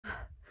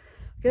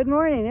Good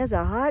morning. It's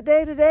a hot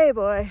day today,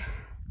 boy.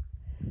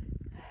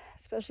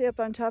 Especially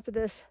up on top of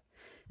this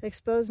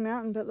exposed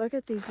mountain. But look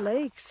at these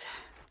lakes.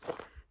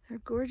 They're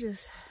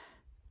gorgeous.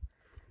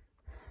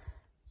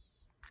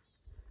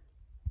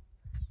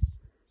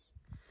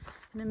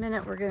 In a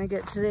minute, we're going to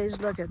get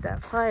today's look at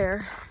that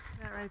fire.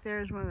 That right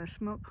there is one of the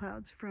smoke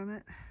clouds from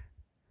it.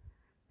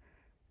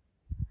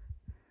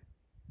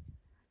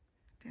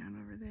 Down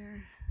over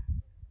there.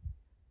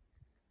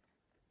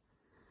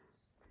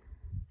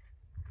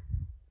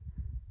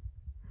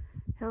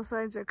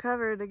 Hillsides are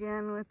covered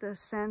again with the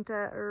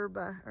Santa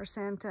Herba, or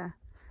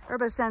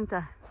Herba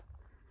Santa.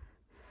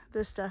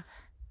 This stuff.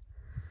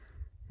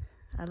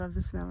 I love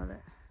the smell of it.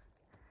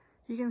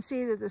 You can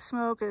see that the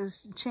smoke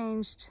has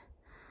changed.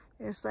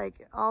 It's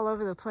like all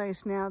over the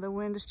place now. The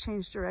wind has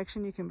changed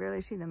direction. You can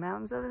barely see the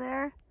mountains over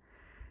there.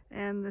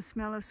 And the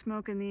smell of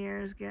smoke in the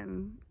air is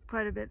getting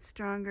quite a bit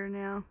stronger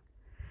now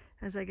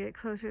as I get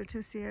closer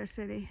to Sierra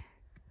City.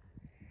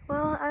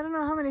 Well, I don't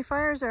know how many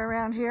fires are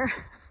around here,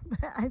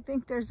 but I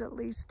think there's at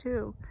least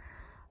 2.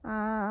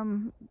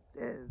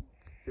 The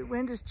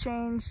wind has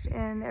changed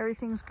and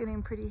everything's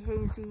getting pretty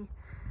hazy.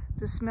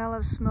 The smell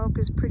of smoke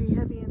is pretty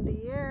heavy in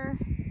the air,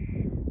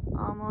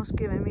 almost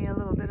giving me a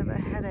little bit of a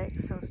headache,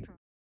 so strong.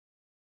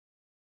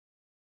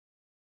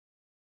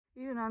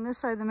 Even on this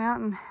side of the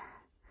mountain,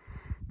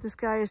 the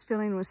sky is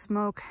filling with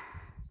smoke,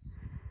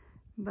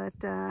 but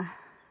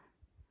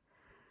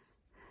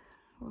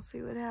we'll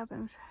see what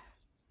happens.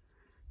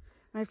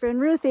 My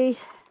friend Ruthie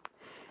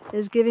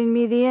is giving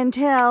me the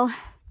intel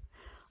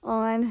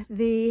on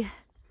the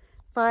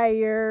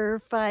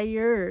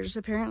fires.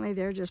 Apparently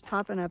they're just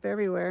popping up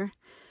everywhere.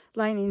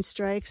 Lightning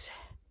strikes.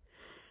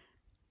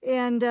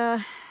 And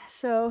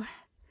so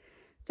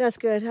that's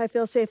good. I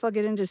feel safe. I'll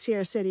get into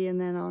Sierra City and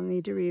then I'll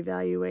need to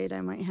reevaluate. I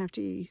might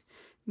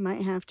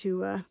have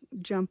to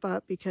jump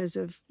up because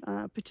of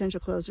potential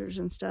closures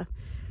and stuff.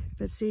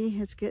 But see,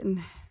 it's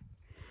getting...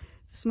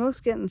 Smoke's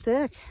getting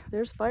thick.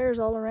 There's fires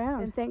all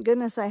around. And thank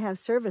goodness I have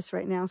service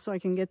right now so I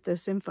can get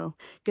this info,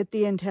 get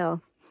the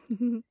intel.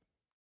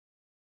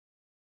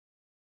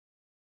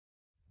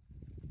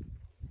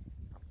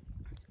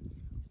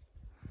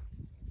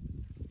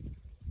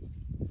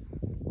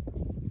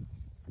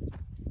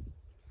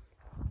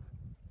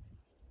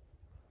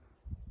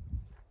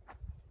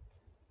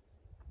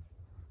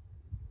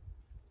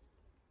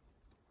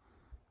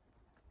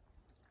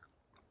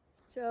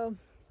 So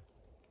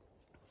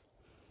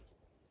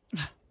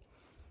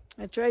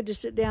I tried to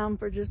sit down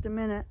for just a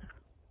minute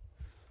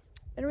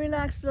and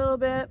relax a little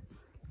bit.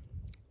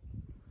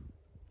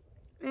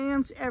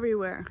 Ants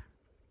everywhere.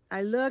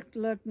 I looked,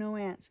 no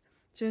ants.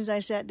 As soon as I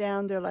sat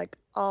down, they're like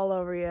all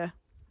over you,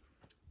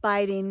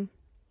 biting.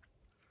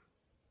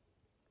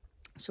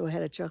 So I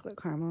had a chocolate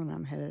caramel and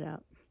I'm headed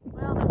out.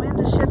 Well, the wind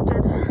has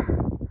shifted,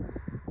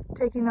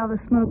 taking all the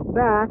smoke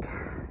back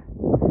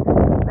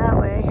that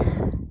way.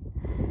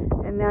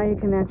 And now you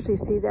can actually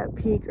see that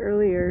peak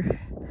earlier.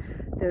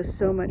 There's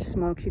so much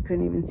smoke, you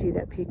couldn't even see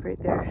that peak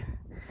right there.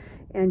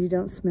 And you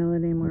don't smell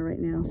it anymore right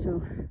now.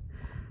 So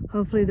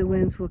hopefully the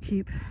winds will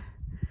keep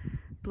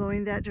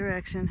blowing that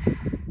direction.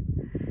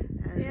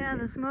 Yeah,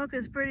 the smoke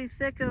is pretty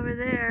thick over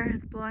there.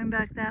 It's blowing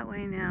back that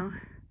way now.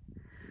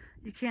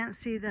 You can't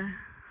see the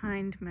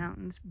hind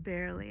mountains,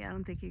 barely. I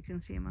don't think you can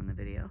see them on the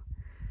video.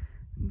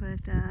 But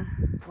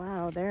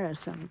wow, there is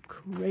some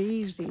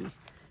crazy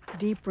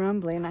deep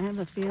rumbling. I have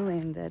a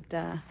feeling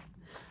that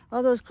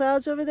all those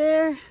clouds over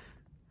there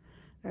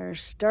are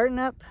starting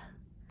up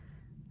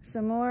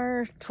some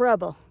more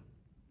trouble.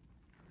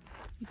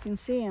 You can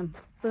see them.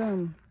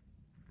 Boom.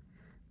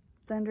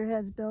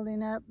 Thunderheads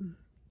building up.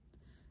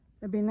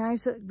 It'd be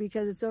nice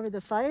because it's over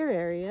the fire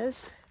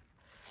areas,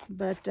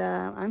 but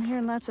I'm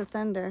hearing lots of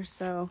thunder,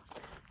 so,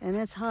 and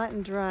it's hot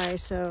and dry,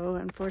 so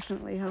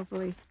unfortunately,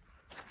 hopefully,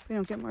 we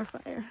don't get more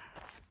fire.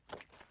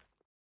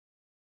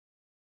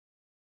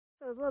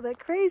 So it's a little bit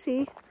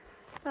crazy.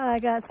 I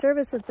got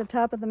service at the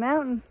top of the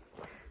mountain.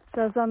 So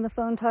I was on the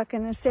phone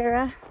talking to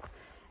Sarah,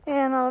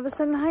 and all of a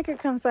sudden a hiker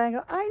comes by and I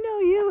go, I know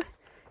you.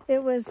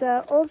 It was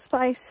Old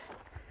Spice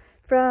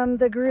from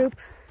the group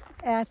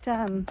at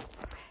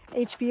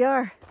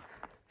HVR.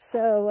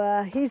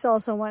 So he's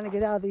also wanting to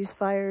get out of these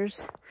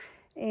fires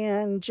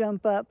and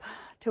jump up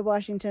to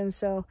Washington.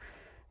 So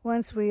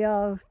once we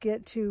all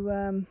get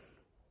to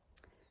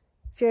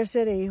Sierra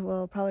City,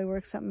 we'll probably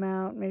work something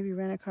out, maybe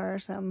rent a car or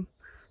something.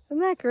 Isn't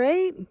that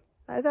great?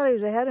 I thought he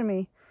was ahead of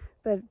me,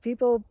 but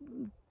people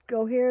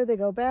go here, they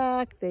go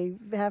back, they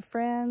have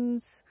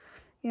friends,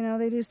 you know,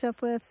 they do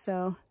stuff with,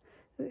 so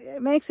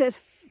it makes it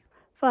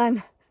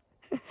fun.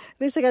 At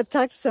least I got to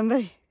talk to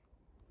somebody.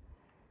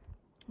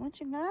 What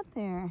you got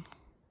there?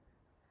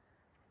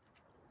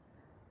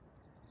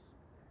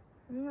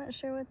 I'm not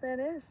sure what that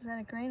is. Is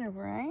that a grain of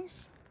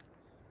rice?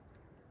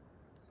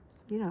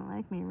 You don't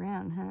like me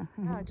around, huh?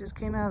 Oh, I just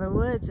came out of the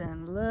woods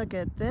and look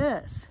at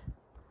this.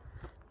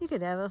 You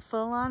could have a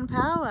full-on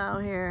powwow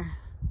here.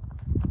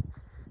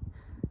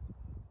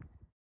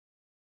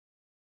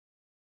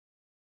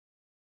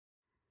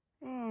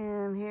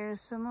 And here's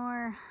some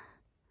more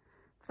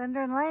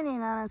Thunder and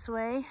lightning on its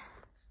way.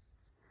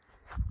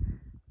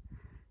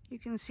 You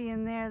can see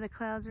in there the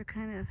clouds are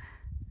kind of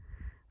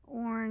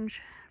orange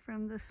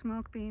from the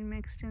smoke being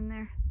mixed in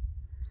there.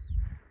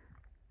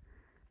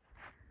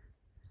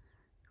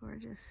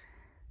 Gorgeous.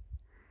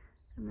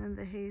 And then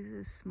the haze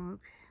is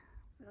smoke.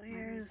 So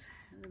here's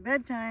the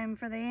bedtime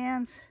for the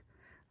ants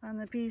on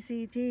the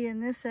PCT in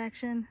this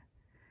section,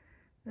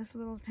 this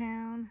little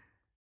town.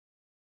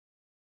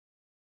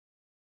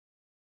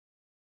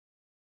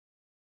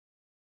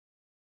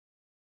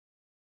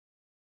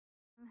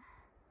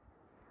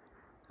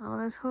 All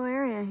this whole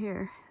area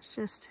here, it's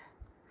just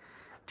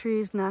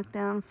trees knocked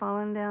down,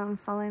 falling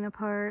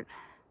apart,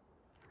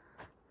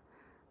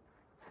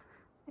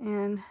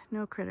 and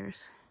no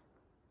critters.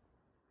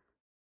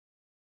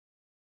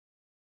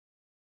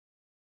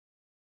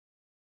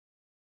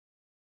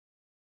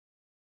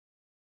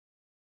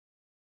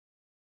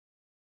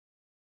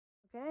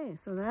 Okay,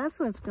 so that's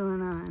what's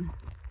going on.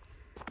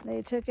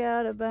 They took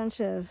out a bunch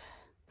of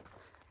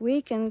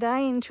weak and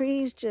dying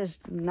trees,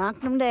 just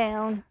knocked them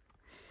down,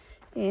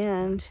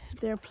 and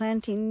they're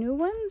planting new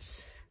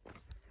ones.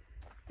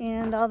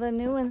 And all the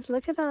new ones,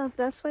 look at all,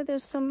 that's why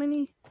there's so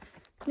many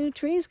new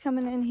trees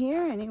coming in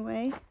here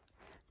anyway.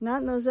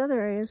 Not in those other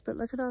areas, but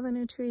look at all the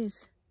new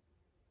trees.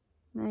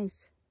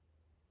 Nice.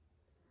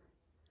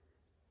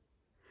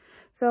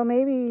 So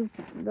maybe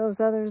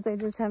those others they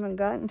just haven't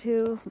gotten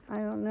to. I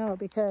don't know,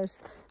 because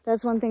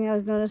that's one thing I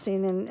was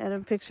noticing in a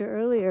picture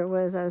earlier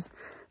was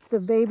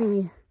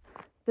the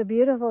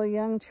beautiful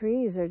young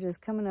trees are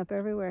just coming up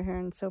everywhere here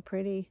and so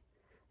pretty.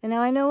 And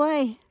now I know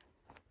why.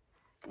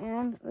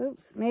 And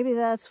oops, maybe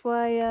that's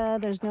why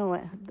there's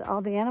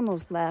all the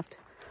animals left.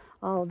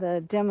 All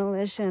the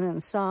demolition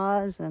and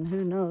saws and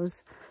who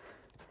knows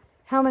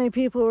how many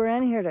people were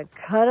in here to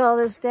cut all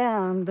this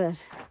down,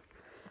 but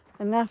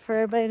enough for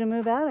everybody to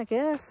move out, I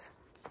guess.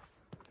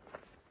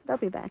 They'll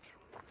be back.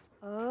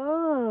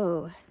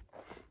 Oh,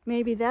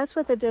 maybe that's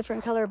what the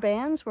different color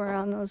bands were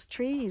on those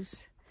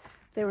trees.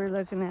 They were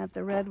looking at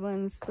the red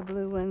ones, the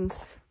blue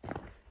ones.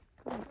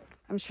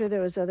 I'm sure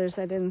there was others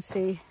I didn't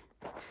see.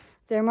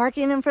 They're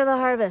marking them for the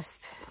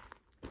harvest.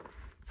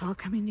 It's all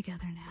coming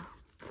together now.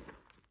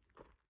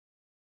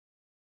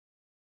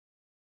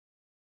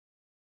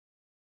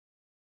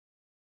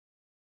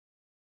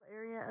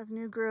 Area of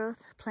new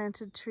growth,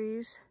 planted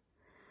trees.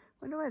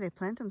 Wonder why they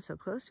plant them so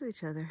close to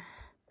each other.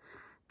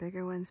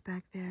 Bigger ones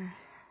back there.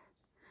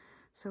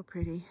 So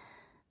pretty.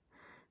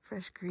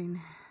 Fresh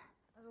green.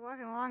 I was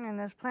walking along in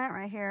this plant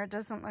right here. It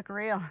doesn't look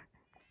real.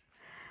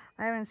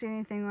 I haven't seen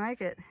anything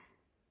like it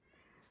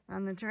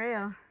on the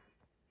trail.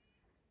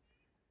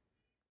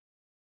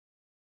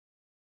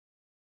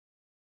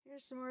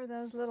 Here's some more of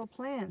those little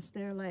plants.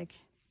 They're like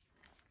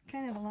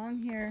kind of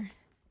along here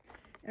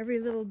every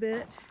little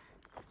bit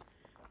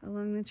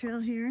along the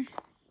trail here.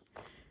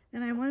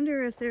 And I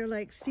wonder if they're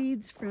like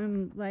seeds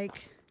from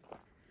like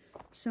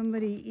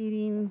somebody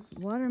eating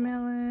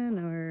watermelon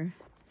or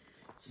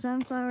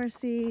sunflower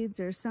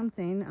seeds or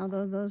something.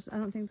 Although those, I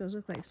don't think those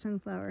look like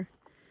sunflower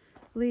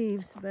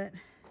leaves, but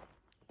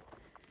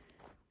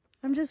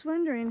I'm just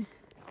wondering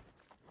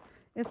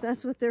if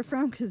that's what they're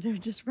from, because they're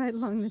just right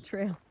along the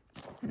trail.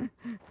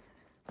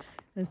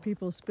 As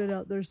people spit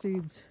out their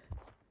seeds.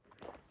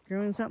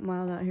 Growing something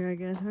wild out here, I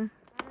guess, huh?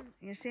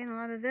 You're seeing a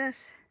lot of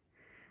this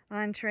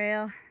on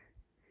trail.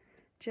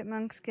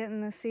 Chipmunks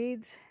getting the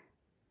seeds,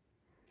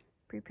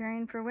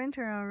 preparing for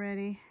winter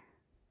already.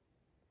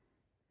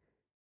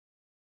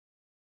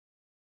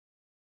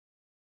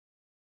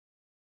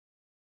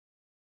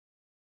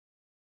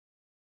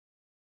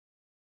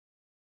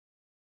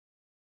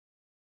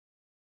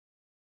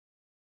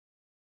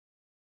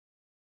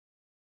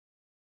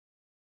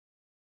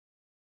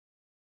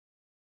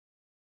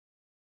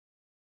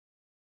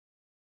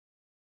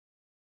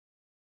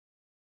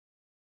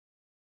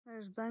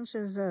 There's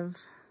bunches of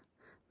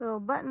little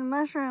button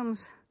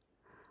mushrooms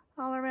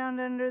all around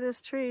under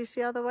this tree.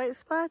 See all the white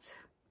spots?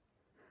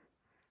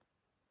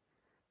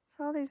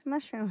 It's all these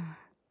mushrooms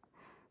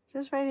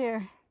just right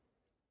here.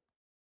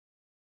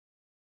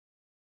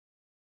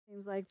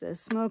 Seems like the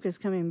smoke is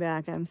coming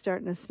back. I'm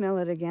starting to smell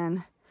it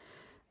again.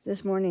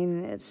 This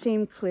morning it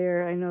seemed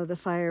clear. I know the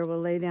fire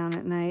will lay down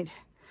at night,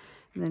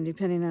 and then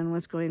depending on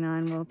what's going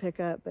on, we'll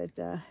pick up. But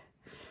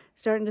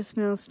starting to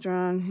smell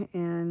strong,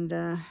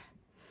 and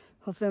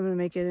hopefully I'm going to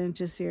make it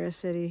into Sierra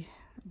City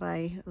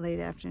by late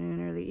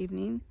afternoon, early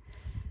evening.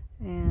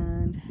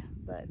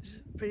 But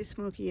pretty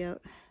smoky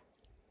out.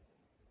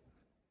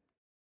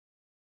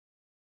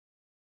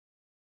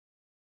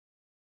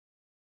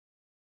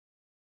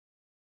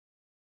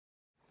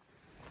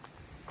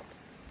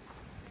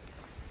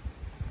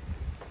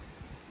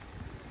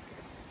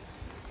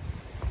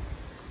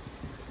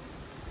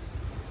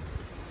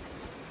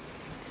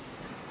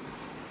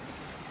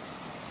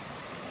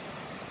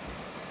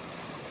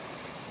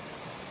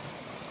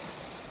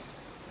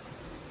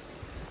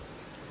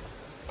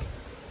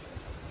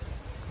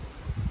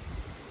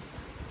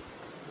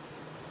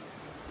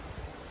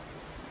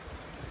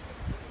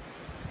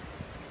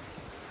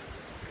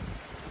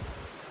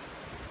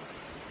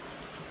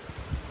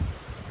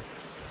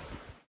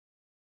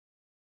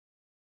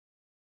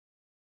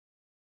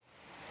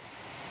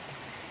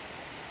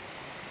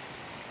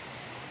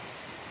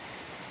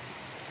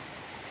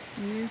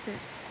 is it?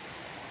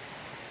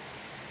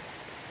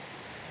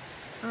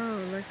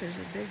 Oh, look, there's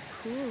a big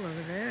pool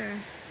over there.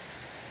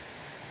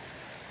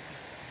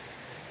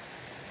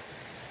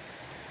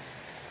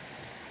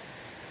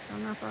 I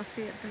don't know if I'll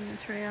see it from the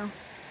trail,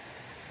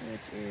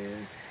 which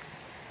is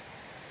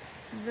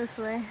this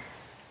way.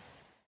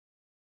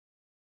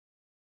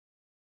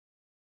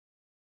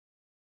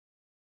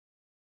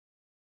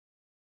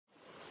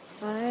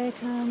 I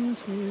come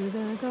to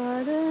the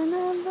garden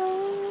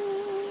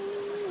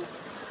alone,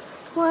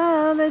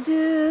 while the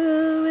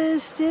dew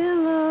is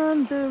still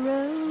on the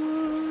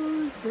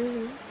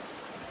roses,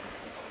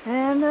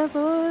 and the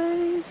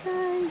voice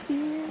I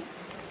hear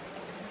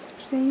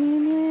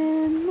singing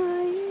in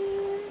my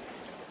ear,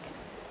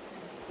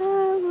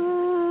 the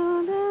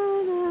world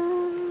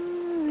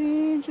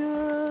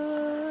rejoices,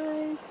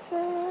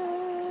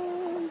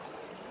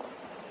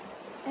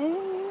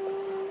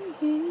 and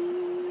he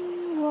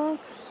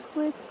walks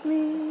with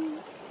me,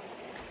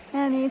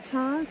 and he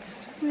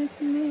talks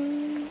with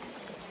me,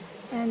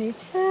 and he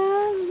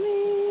tells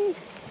me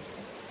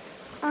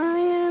I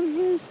am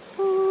his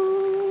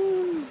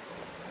own,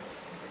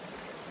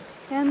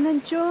 and the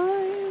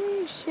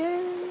joy we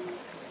share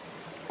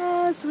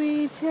as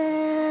we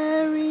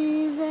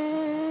tarry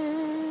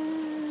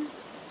there,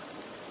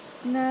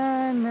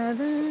 none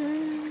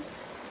other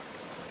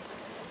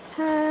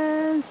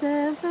has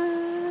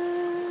ever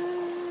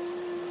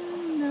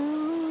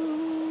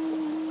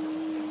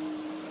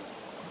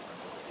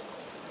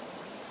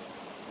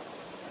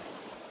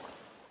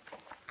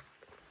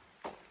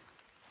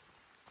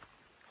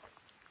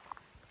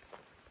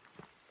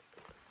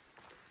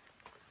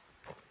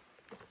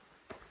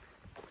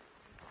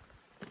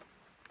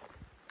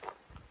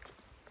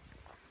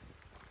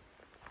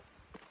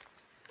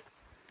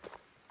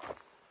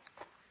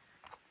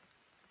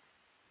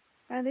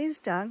Are these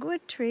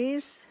dogwood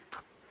trees?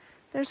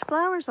 There's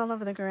flowers all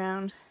over the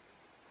ground.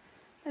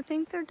 I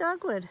think they're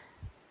dogwood.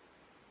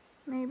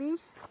 Maybe.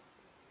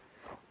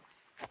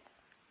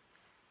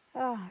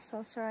 Oh,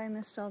 so sorry I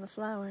missed all the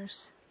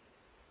flowers.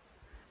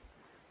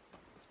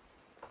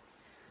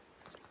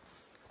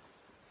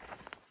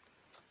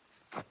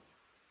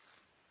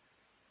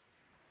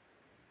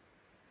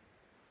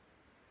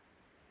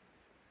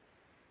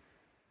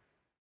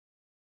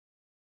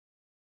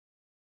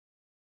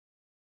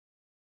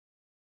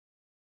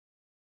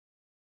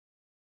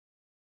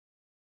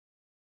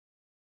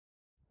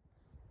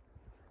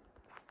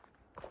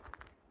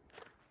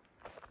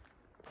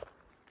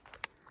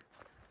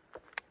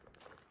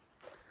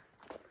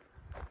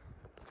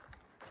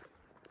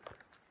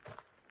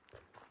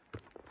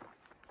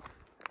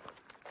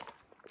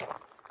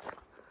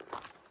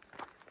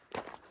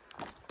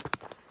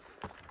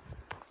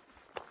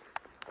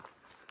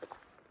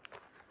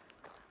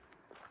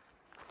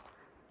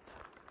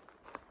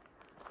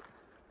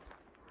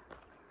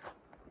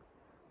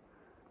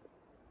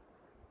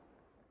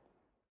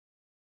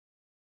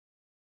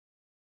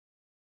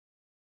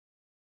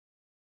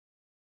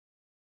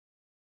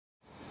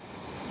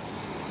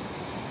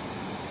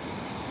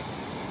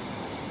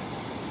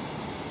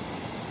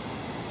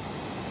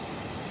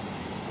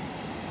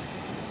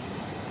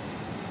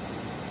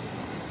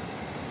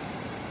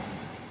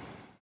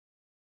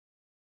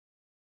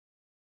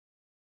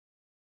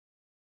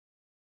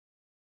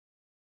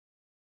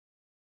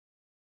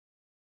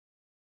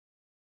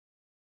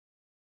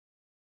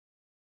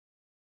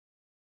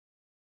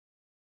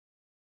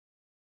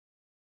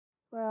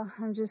 Well,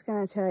 I'm just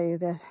going to tell you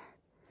that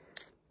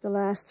the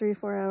last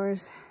 3-4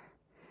 hours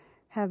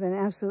have been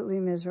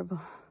absolutely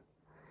miserable.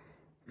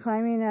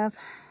 Climbing up,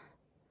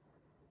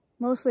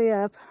 mostly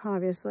up,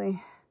 obviously.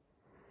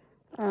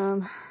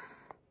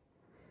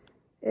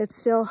 It's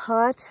still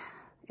hot.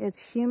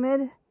 It's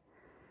humid.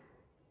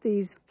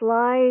 These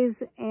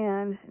flies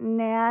and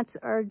gnats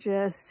are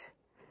just,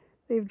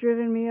 they've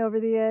driven me over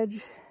the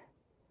edge,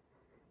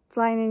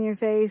 flying in your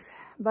face,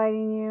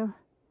 biting you.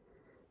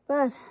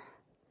 But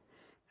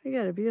we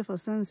got a beautiful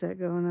sunset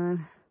going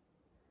on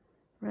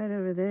right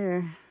over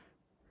there.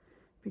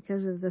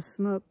 Because of the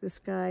smoke, the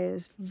sky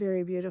is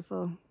very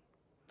beautiful.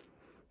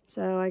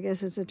 So I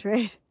guess it's a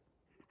trade.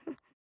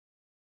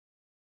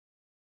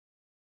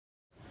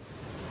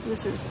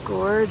 This is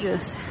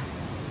gorgeous.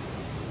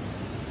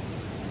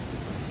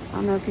 I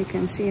don't know if you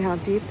can see how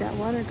deep that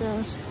water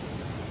goes.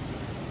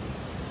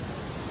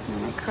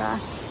 And I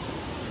cross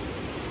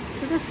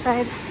to this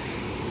side.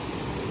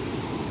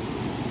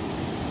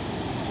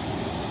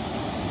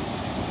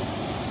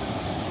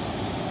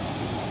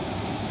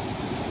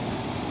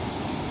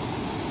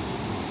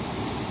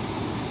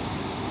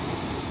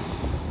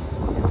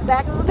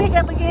 Back of the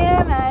pickup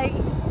again. I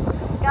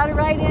got to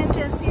ride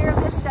into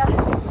Sierra Vista.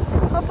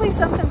 Hopefully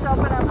something's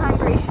open. I'm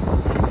hungry.